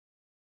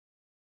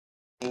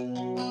Right,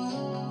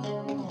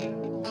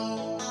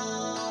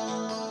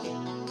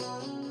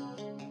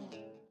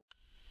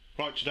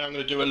 today I'm going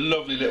to do a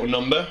lovely little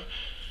number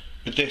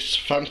with this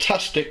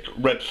fantastic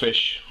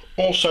redfish,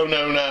 also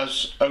known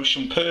as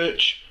ocean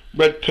perch,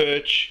 red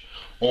perch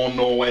or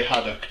Norway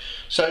haddock.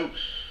 So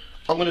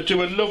I'm going to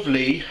do a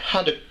lovely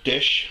haddock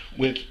dish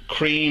with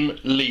cream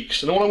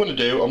leeks, and all I'm going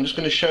to do, I'm just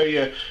going to show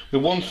you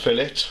with one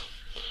fillet.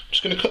 I'm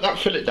just going to cut that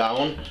fillet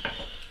down,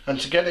 and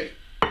to get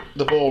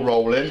the ball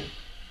rolling,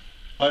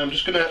 I am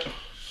just going to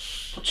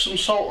put some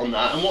salt on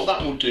that, and what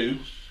that will do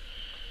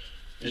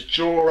is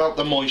draw out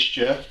the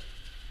moisture,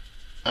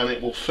 and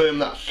it will firm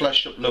that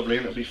flesh up lovely,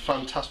 and it'll be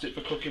fantastic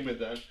for cooking with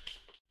then.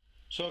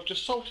 So I've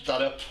just salted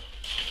that up.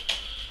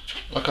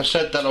 Like I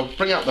said, that'll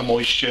bring out the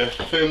moisture,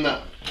 firm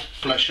that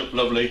flesh up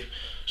lovely,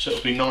 so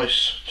it'll be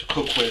nice to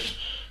cook with.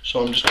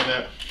 So I'm just going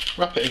to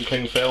wrap it in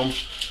cling film,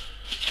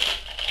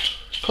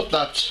 put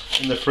that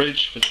in the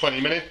fridge for 20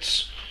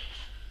 minutes,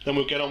 then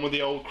we'll get on with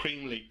the old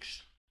cream leeks.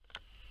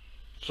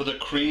 For the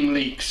cream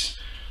leeks,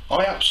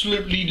 I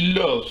absolutely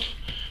love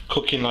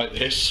cooking like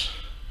this.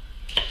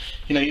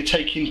 You know, you're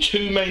taking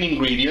two main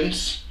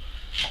ingredients,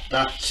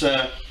 that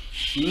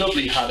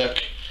lovely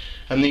haddock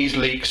and these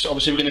leeks.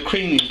 Obviously we're going to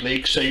cream these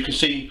leeks, so you can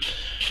see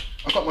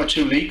I've got my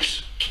two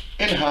leeks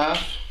in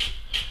half,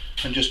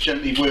 and just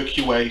gently work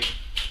your way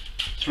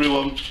through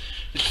them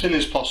as thin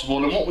as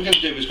possible. And what we're going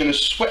to do is going to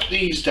sweat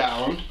these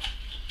down,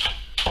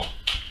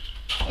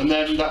 and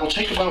then that will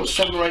take about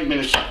 7 or 8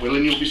 minutes, that will,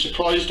 and you'll be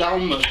surprised how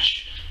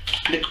much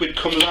liquid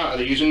comes out of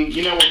these. And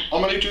you know,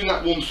 I'm only doing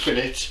that one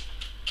fillet,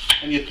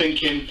 and you're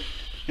thinking,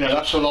 you know,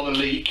 that's a lot of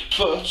leek,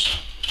 but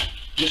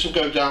this will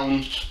go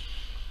down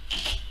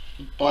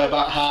by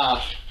about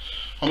half.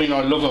 I mean,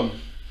 I love them.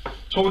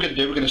 So what we're going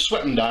to do, we're going to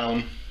sweat them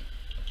down.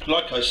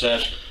 Like I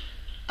said,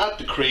 add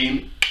the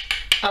cream,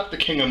 add the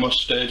king of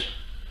mustard,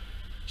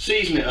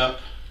 season it up,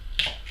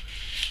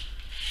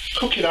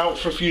 cook it out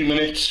for a few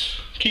minutes,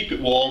 keep it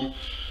warm,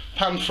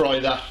 pan fry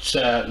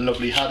that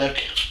lovely haddock,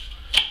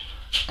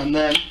 and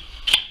then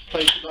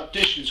place that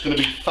dish. It's going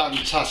to be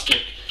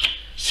fantastic.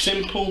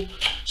 Simple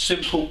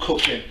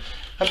cooking.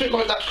 A bit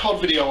like that cod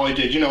video I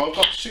did. You know, I've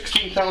got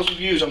 16,000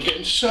 views. I'm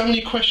getting so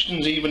many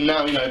questions even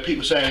now. You know,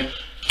 people saying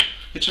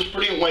it's a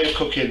brilliant way of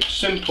cooking.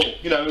 Simple.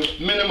 You know,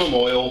 minimum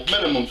oil,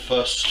 minimum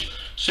fuss,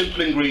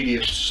 simple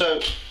ingredients. So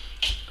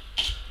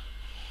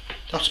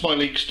that's my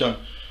leeks done.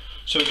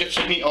 So we'll get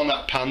some meat on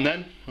that pan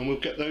then, and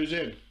we'll get those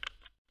in.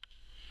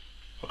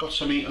 I've got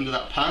some meat under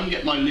that pan.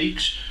 Get my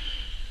leeks.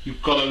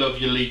 You've got to love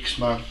your leeks,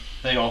 man.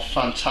 They are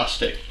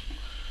fantastic.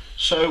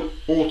 So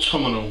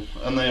autumnal,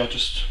 and they are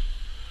just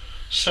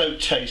so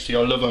tasty. I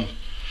love them.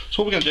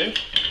 So what we're going to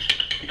do,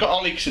 we've got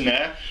our leeks in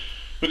there.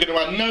 We're going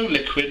to add no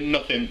liquid,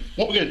 nothing.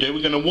 What we're going to do,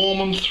 we're going to warm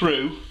them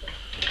through.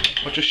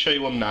 I'll just show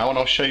you them now, and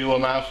I'll show you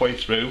them halfway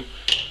through.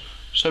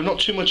 So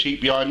not too much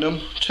heat behind them.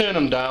 Turn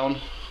them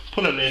down,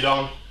 put a lid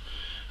on,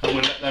 and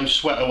we'll let them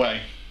sweat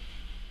away.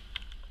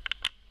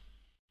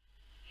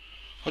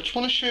 I just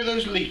want to show you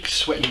those leeks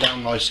sweating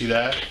down nicely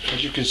there,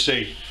 as you can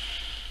see.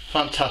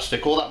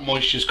 Fantastic, all that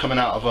moisture's coming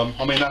out of them.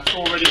 I mean, that's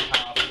already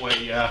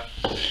halfway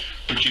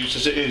reduced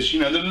as it is. You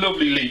know, the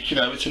lovely leek, you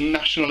know, it's a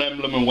national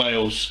emblem in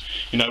Wales,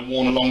 you know,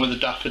 worn along with the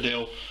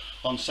daffodil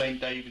on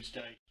St. David's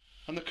Day.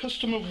 And the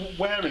custom of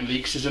wearing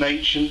leeks is an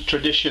ancient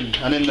tradition,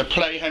 and in the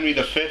play Henry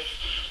V,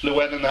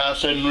 Llewellyn and the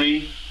House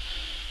Henry,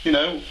 you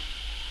know,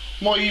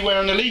 why are you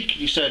wearing a leek?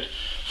 And he said,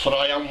 for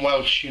I am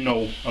Welsh, you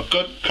know, a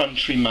good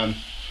countryman.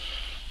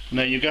 And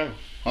there you go,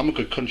 I'm a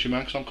good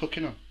countryman because I'm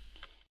cooking them.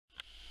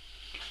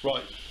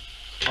 Right,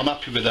 I'm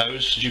happy with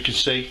those, as you can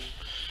see.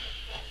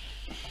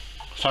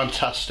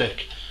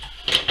 Fantastic.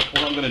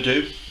 What I'm going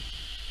to do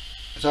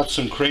is add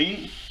some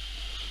cream.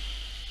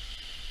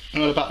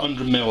 I've got about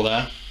 100 ml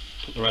there.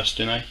 Put the rest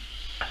in, eh?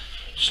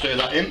 Stir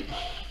that in.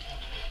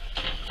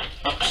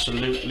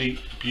 Absolutely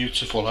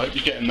beautiful. I hope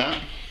you're getting that.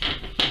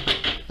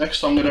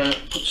 Next I'm going to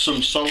put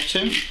some salt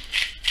in.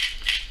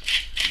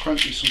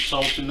 Crunchy some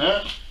salt in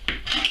there.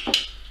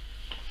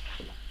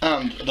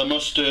 And the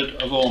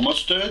mustard of all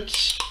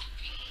mustards.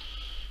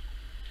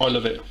 I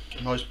love it.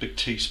 A nice big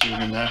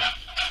teaspoon in there.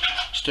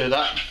 Stir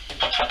that.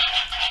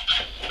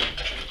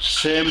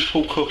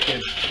 Simple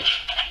cooking.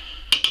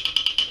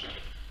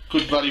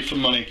 Good value for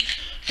money.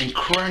 And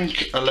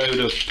crank a load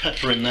of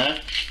pepper in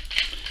there.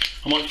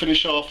 I might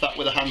finish off that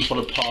with a handful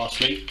of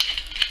parsley.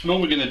 And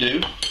all we're going to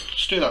do,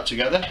 stir that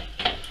together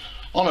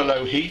on a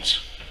low heat,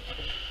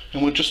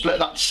 and we'll just let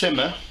that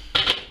simmer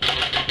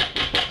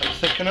and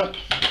thicken up,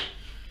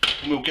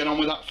 and we'll get on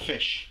with that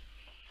fish.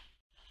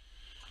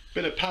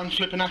 Bit of pan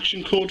flipping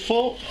action called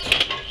for.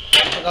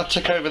 Let that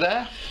tick over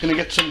there. Going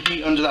to get some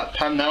heat under that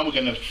pan now. We're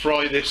going to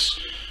fry this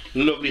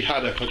lovely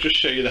haddock. I'll just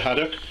show you the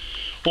haddock.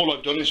 All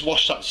I've done is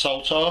wash that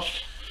salt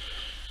off.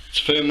 It's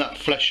firm that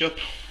flesh up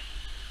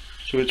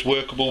so it's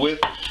workable with.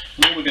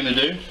 And what we're going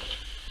to do,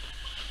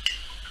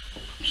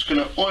 I'm just going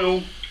to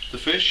oil the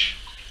fish.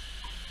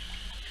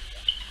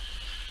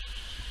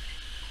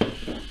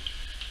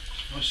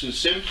 Nice and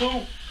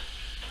simple.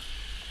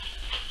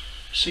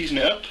 Season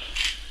it up.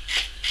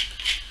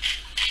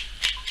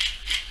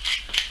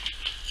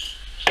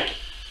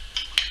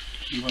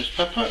 Nice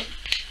pepper.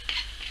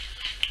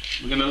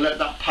 We're going to let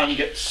that pan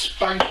get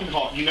spanking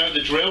hot. You know the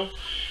drill.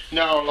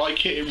 Now I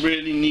like it. It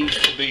really needs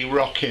to be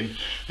rocking.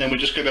 Then we're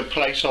just going to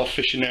place our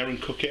fish in there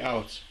and cook it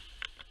out.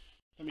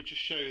 Let me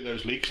just show you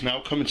those leeks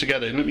now coming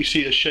together. And let me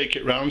see us shake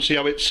it round. See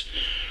how it's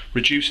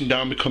reducing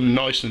down, become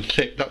nice and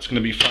thick. That's going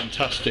to be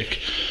fantastic.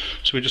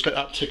 So we just let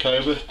that tick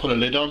over. Put a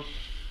lid on.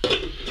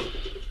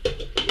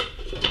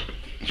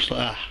 Just like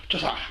that.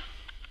 Just like that.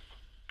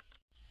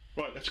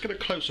 Right, let's get a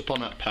close up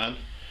on that pan.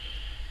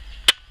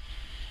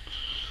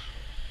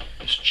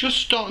 It's just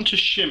starting to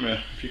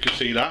shimmer, if you can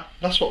see that.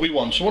 That's what we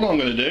want. So what I'm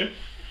going to do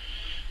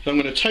is I'm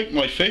going to take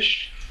my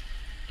fish,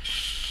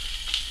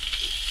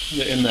 put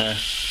it in there,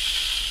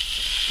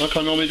 like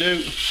I normally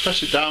do,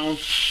 press it down,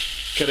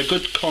 get a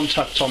good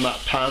contact on that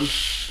pan,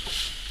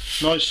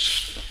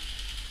 nice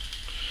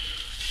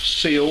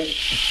seal,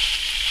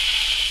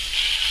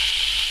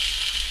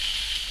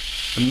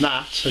 and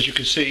that, as you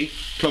can see,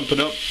 plumping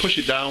up, push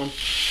it down.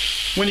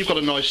 When you've got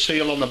a nice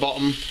seal on the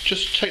bottom,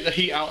 just take the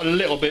heat out a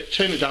little bit,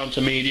 turn it down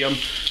to medium,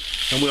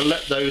 and we'll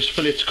let those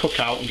fillets cook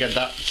out and get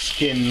that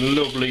skin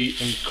lovely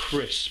and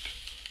crisp.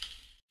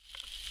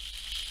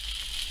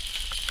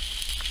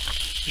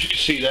 As you can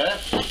see there,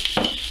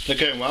 they're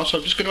going well, so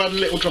I'm just going to add a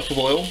little drop of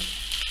oil,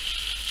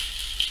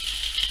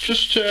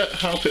 just to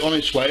help it on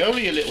its way,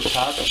 only a little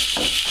tad,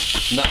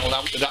 and that will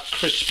help with that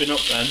crisping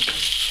up then.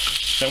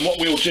 Then what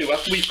we'll do,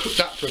 after we've cooked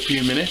that for a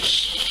few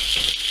minutes,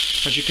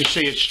 as you can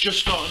see, it's just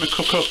starting to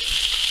cook up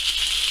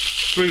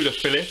through the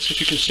fillets. If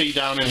you can see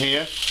down in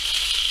here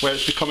where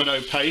it's becoming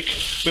opaque,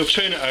 we'll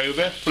turn it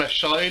over, flesh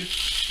side,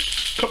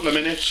 couple of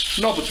minutes,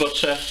 knob of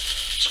butter,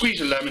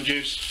 squeeze of lemon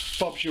juice,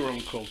 Bob's your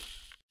uncle.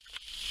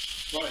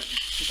 Right,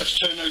 let's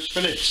turn those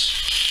fillets,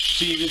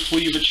 see if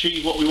we've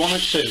achieved what we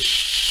wanted to.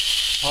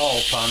 Oh,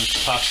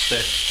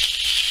 fantastic.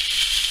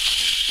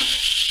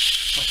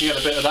 I can get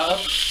a bit of that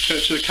up, turn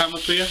it to the camera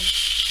for you.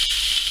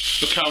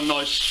 Look how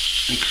nice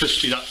and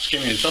crispy that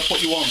skin is. That's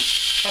what you want.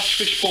 That's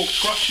fish pork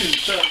scratching.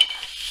 So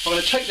I'm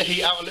going to take the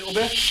heat out a little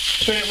bit,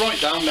 turn it right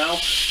down now.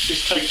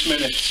 This takes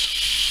minutes.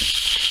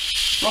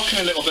 Rocking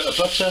a little bit of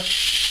butter.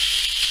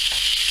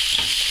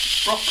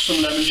 Rock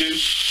some lemon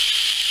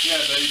juice.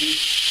 Yeah, baby.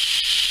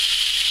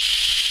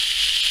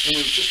 And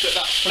we'll just let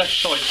that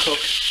flesh side cook.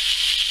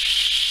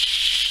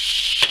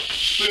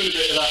 Spoon a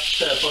bit of that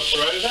butter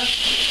over.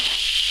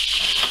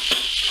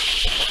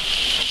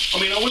 I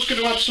mean, I was going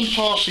to add some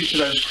parsley to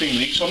those cream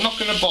leeks, so I'm not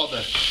going to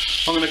bother.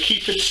 I'm going to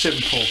keep it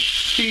simple.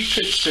 Keep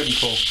it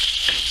simple.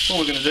 All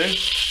we're going to do,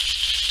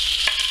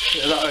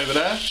 bit of that over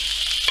there.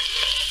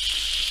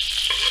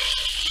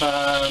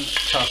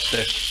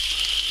 Fantastic.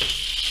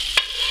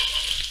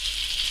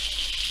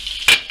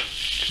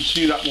 You can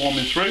see that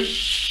warming through.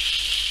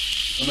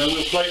 And then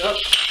we'll plate up.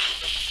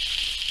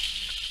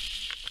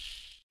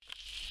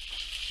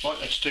 Right,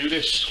 let's do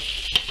this.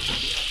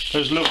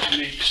 Those lovely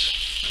leeks.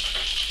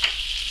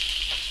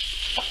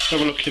 Have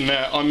a look in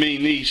there. I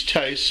mean, these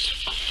taste.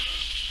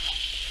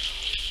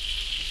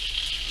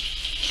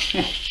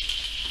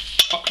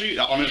 I could eat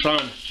that on its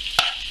own.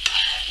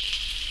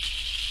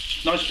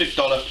 Nice big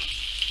dollop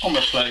on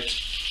the plate.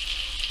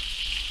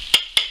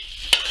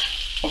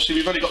 Obviously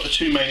we've only got the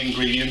two main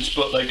ingredients,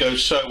 but they go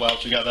so well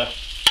together.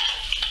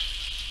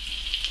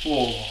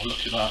 Oh,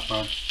 look at that,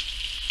 man.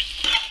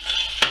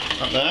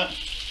 Like that.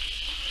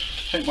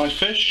 Take my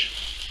fish.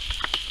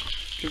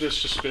 Give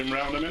this a spin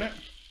round a minute.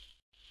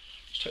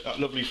 Let's take that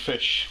lovely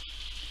fish.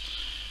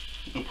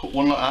 We'll put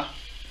one like that.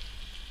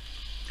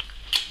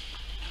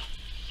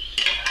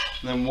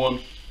 And then one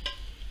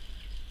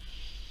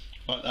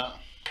like that.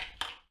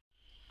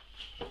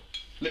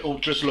 Little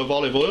drizzle of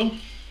olive oil,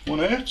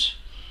 one out.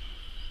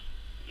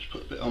 Just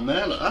put a bit on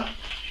there like that.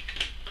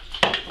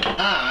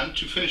 And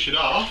to finish it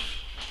off,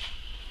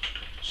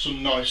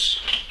 some nice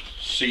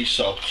sea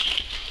salt.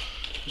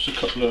 Just a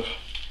couple of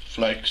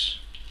flakes.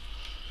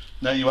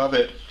 There you have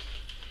it.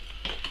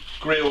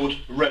 Grilled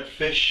red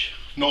fish,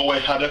 Norway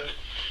haddock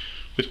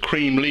with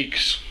cream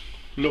leeks.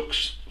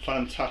 Looks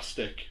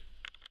fantastic.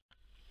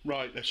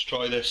 Right, let's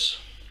try this.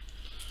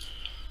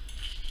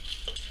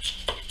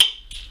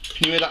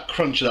 Can you hear that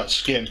crunch of that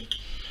skin?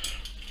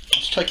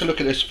 Let's take a look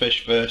at this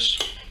fish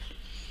first.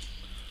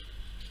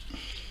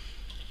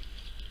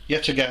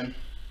 Yet again,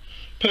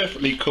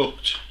 perfectly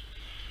cooked.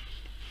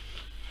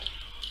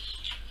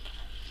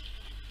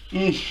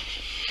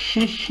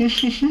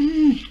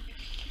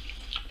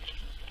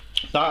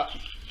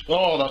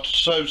 That's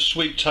so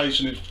sweet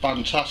tasting, it's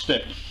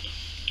fantastic.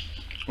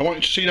 I want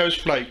you to see those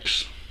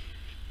flakes.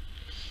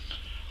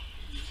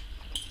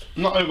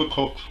 Not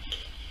overcooked.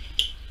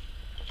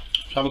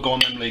 Let's have a go on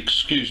them leeks,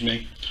 excuse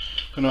me.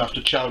 I'm gonna have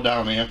to chow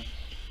down here.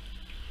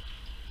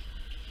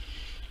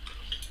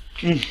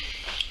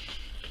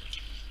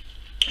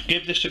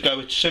 Give this a go,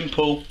 it's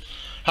simple,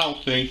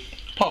 healthy,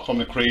 apart from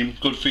the cream,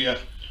 good for you.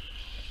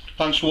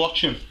 Thanks for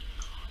watching.